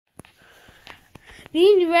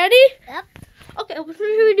Bean, you ready? Yep. Okay, what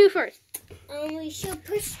should we do first? We should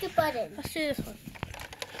push the button. Let's do this one.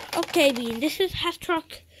 Okay, Bean, this is Hess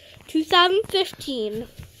Truck 2015.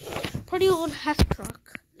 Pretty old Hess truck.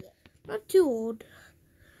 Not too old,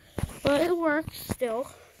 but it works still.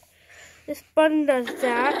 This button does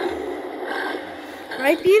that.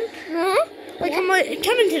 Right, Bean? Uh-huh. Like,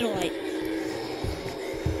 come into the light.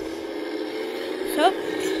 So,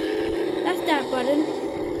 that's that button.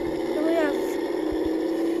 Then we have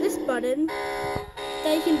this button.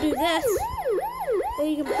 Then you can do this. Then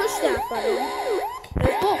you can push that button.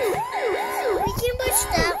 There's both. We can push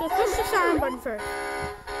that. So push the siren button first.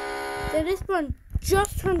 Then this button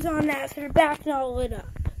just turns on that so the back's not lit up.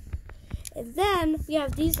 And then we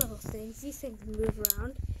have these little things. These things move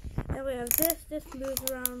around. And we have this. This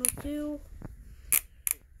moves around too.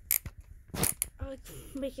 I like to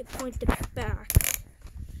make it point the back.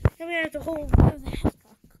 Then we have the whole view of the Hess truck.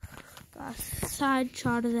 Got a side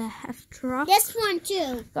shot of the Hess truck. This one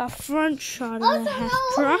too. Got a front shot of the Hess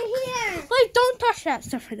truck. Here. Wait, don't touch that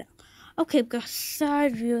stuff right now. Okay, we've got a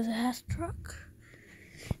side view of the Hess truck.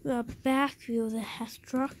 We got a back view of the Hess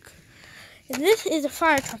truck. And this is a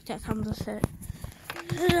fire truck that comes with it.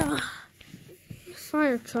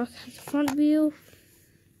 Fire truck has a front view,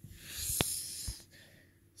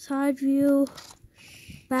 side view,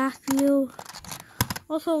 back view.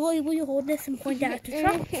 Also, will you hold this and point that at the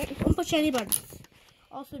truck? Don't push any buttons.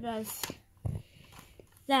 Also does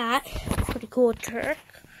that. Pretty cool trick.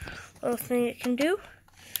 Little thing it can do.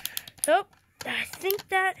 So, I think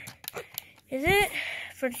that is it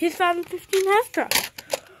for the 2015 Hess truck.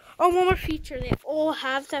 Oh, one more feature. They all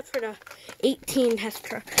have that for the 18 Hess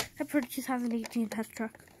truck. That for the 2018 Hess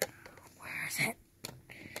truck. Where is it?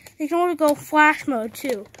 They can only go flash mode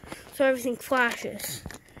too, so everything flashes.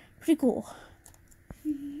 Pretty cool.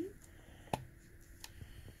 Mm-hmm.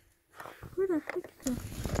 Where the heck is it?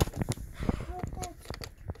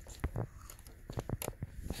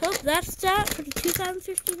 So that's that for the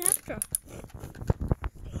 2015 Hess truck.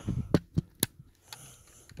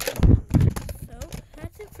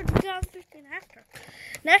 For the 2015 Hess truck.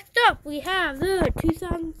 Next up, we have the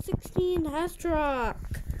 2016 Hess truck.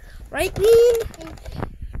 Right, Bean?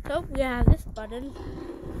 So we have this button.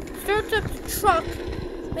 Starts up the truck,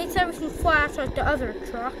 makes everything flash like the other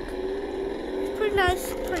truck. It's pretty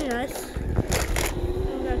nice, pretty nice.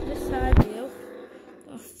 We got this side view,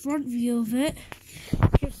 a front view of it.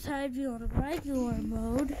 Here's side view on a regular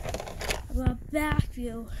mode. We got a back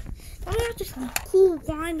view. Then we have this cool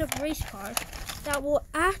wind-up race car that will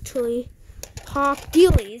actually pop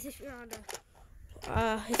dealies if you're on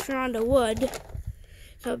the wood.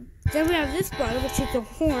 So then we have this button, which is a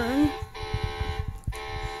horn,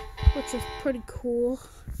 which is pretty cool.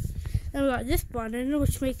 Then we got this button,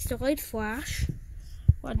 which makes the light flash.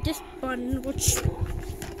 We got this button, which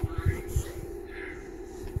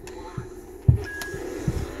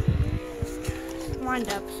wind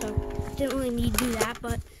up. So didn't really need to do that,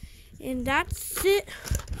 but and that's it.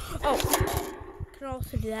 Oh. Can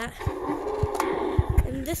also do that,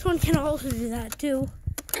 and this one can also do that too.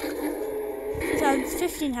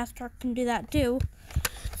 2015 Hess truck can do that too.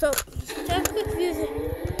 So that's a quick view.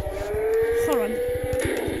 Hold on,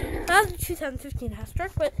 that's the 2015 Hess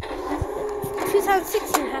truck, but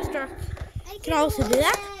 2016 Hess truck can also do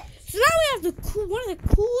that. So now we have one of the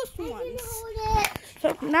coolest ones. So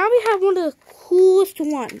now we have one of the coolest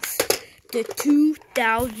ones, the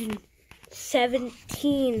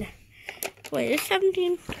 2017. Wait, it's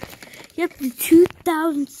 17. Yep, the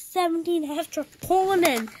 2017 Hess truck pulling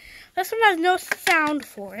in. This one has no sound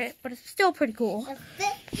for it, but it's still pretty cool. So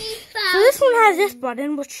this one has this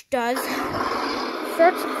button, which does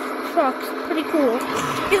start the truck. Pretty cool.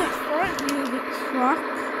 It's a front view of the truck.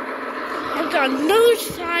 I've got another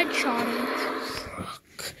side shot of the truck.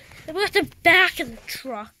 Then we got the back of the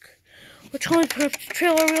truck, which only put up the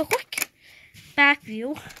trailer real quick. Back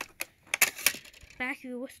view. Back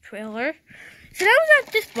view with trailer. So now we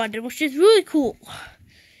got this button, which is really cool.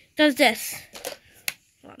 It does this.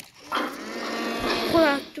 Pull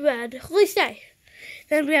out the bed. Really stay.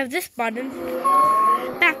 Then we have this button.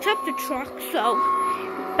 Backs up the truck, so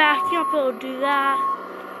backing up it'll do that.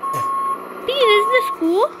 Bean, isn't this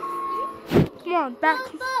cool? Come on, back.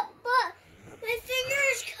 But my finger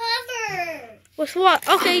is covered. With what?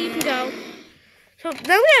 Okay, you can go. So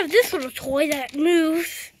then we have this little toy that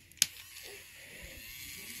moves.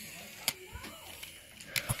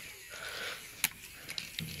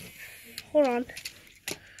 Hold on.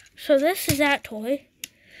 So this is that toy.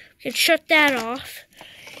 We can shut that off.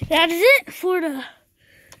 That is it for the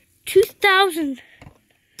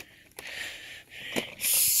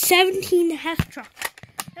 2017 Hess truck.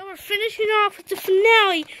 Then we're finishing off with the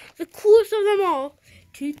finale, the coolest of them all,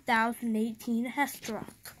 2018 Hess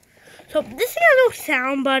truck. So this thing has no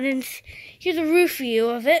sound buttons. Here's a roof view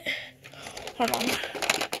of it. Hold on.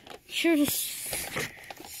 Here's a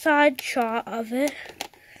side shot of it.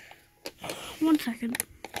 1 second.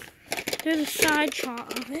 There's a side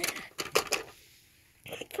shot of it.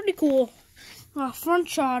 Pretty cool. Front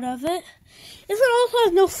shot of it. This one also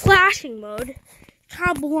has no flashing mode.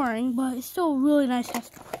 Kind of boring, but it's still a really nice Hess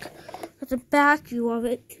truck. That's a back view of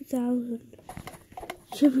it.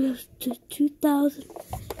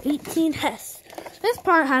 2018 Hess. This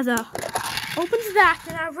part has opens back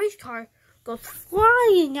and our race car goes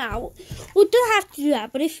flying out. Well, it doesn't have to do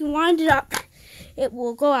that, but if you wind it up, it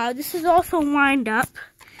will go out. This is also wind up.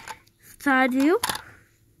 Side view,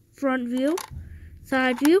 front view,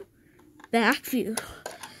 side view, back view.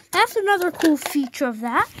 That's another cool feature of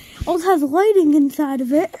that. Also has lighting inside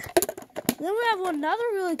of it. Then we have another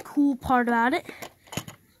really cool part about it.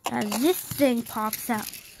 As this thing pops out.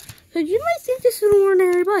 So you might think this is an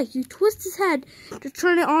ordinary bike. You twist his head to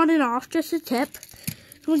turn it on and off, just a tip.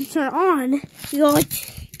 So when you turn it on, you rub it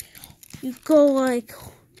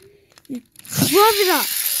up.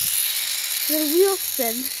 The wheel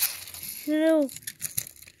spin.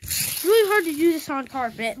 It's really hard to do this on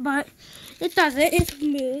carpet, but it does it. It's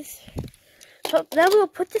smooth. So then we'll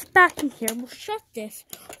put this back in here. We'll shut this.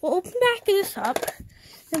 We'll open back this up.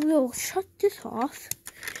 Then we'll shut this off.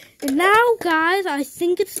 And now, guys, I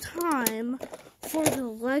think it's time for the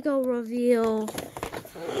Lego reveal.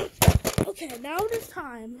 Okay, now it is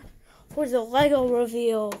time for the Lego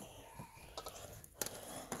reveal.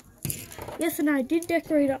 Yes, and I did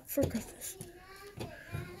decorate up for Christmas.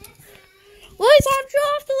 Well, it's time to show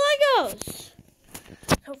off the Legos.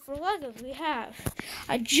 So for Legos, we have,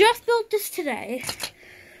 I just built this today,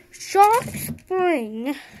 shock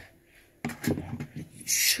spring,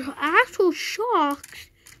 actual shocks,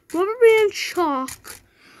 rubber band shock,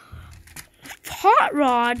 hot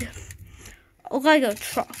rod, Lego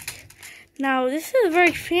truck. Now, this is a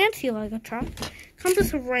very fancy Lego truck. Comes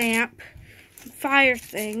with a ramp, fire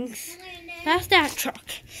things. That's that truck.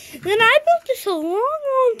 Then I built this a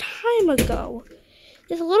long time ago.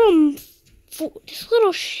 This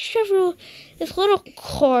little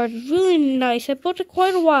car, really nice. I built it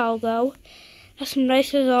quite a while ago. Has some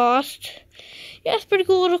nice exhaust. Yeah, it's a pretty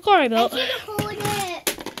cool little car I built. I should hold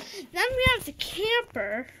it. Then we have the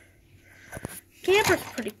camper. Camper's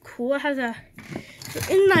pretty cool. It has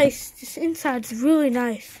this inside's really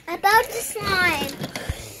nice. About the slime.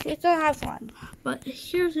 It doesn't have slime, but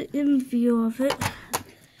here's an in view of it.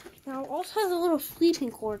 Now it also has a little sleeping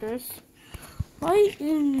quarters right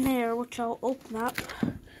in there, which I'll open up.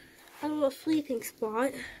 Has a little sleeping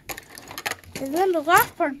spot. And then the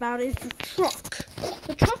last part about it is the truck.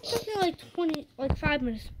 The truck took me like 5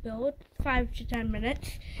 minutes to build, 5 to 10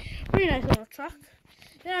 minutes. Pretty nice little truck.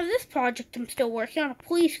 Then I have this project I'm still working on, a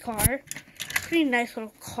police car. Pretty nice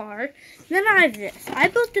little car. And then I have this. I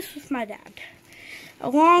built this with my dad a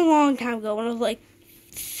long time ago when I was like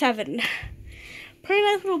 7. Pretty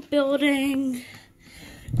nice little building.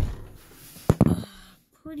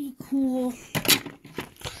 Pretty cool.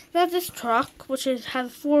 There's this truck, which has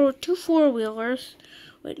two four-wheelers.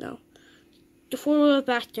 Wait, no. The four-wheeler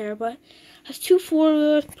back there, but has 2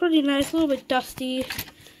 four-wheelers. Pretty nice, a little bit dusty.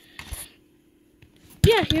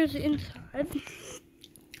 Yeah, here's the inside.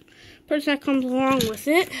 Person that comes along with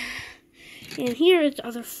it. And here is the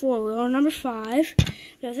other four-wheeler, number 5.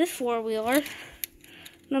 There's this four-wheeler,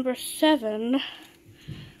 number 7.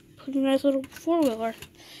 Pretty nice little four-wheeler.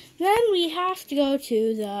 Then we have to go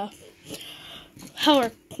to the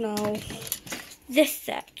this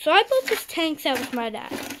set. So I built this tank set with my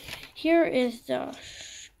dad. Here is the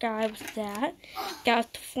guy with that. Guy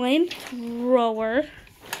with the flamethrower.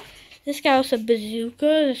 This guy with a bazooka.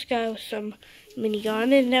 This guy with some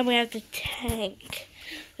minigun. And then we have the tank.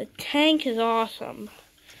 The tank is awesome.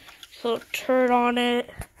 There's a little turret on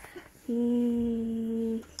it.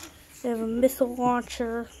 They have a missile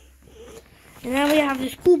launcher. And then we have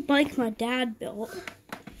this cool bike my dad built.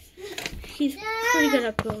 He's pretty good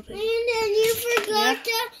at building. And then you forgot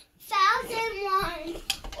the 1,000 one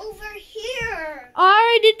over here. I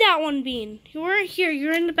already did that one, Bean. You weren't here.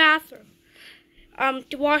 You're in the bathroom.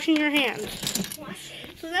 Washing your hands.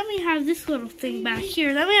 So then we have this little thing back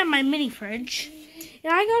here. Then we have my mini fridge.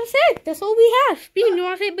 And I gotta say, that's all we have. Bean, you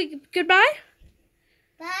wanna say goodbye?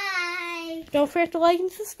 Bye. Don't forget to like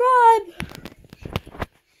and subscribe.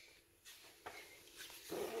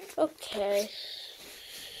 Okay.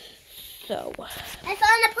 So. I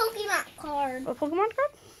found a Pokemon card. A Pokemon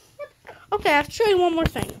card? Yep. Okay, I have to show you one more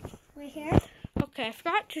thing. Right here? Okay, I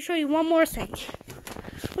forgot to show you one more thing.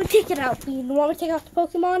 We'll take it out, Bean. You want me to take out the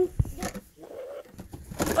Pokemon?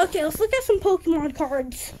 Okay, let's look at some Pokemon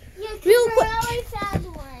cards. Yeah, real quick. I already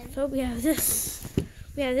found one. So we have this.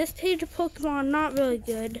 We have this page of Pokemon, not really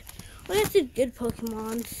good. Well, that's the good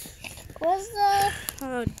Pokemons. Where's the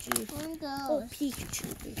Oh, geez. one Oh, goes?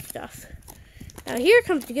 Pikachu and stuff. Now here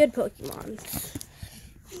comes the good Pokemons.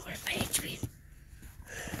 Where's my HP?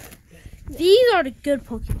 These are the good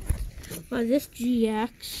Pokemon. Got this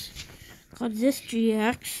GX. Got this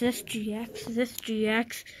GX. This GX. This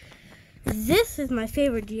GX. This is my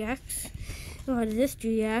favorite GX. Got this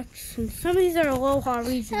GX. And some of these are Aloha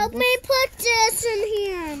regional. Help me put this in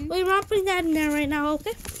here. Wait, we're not putting that in there right now,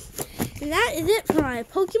 okay? And that is it for my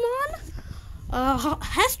Pokemon,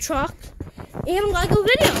 Hess truck, and Lego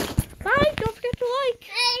video. Bye. Don't forget to like.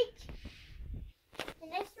 Hey. The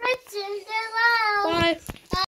next one's in the Bye.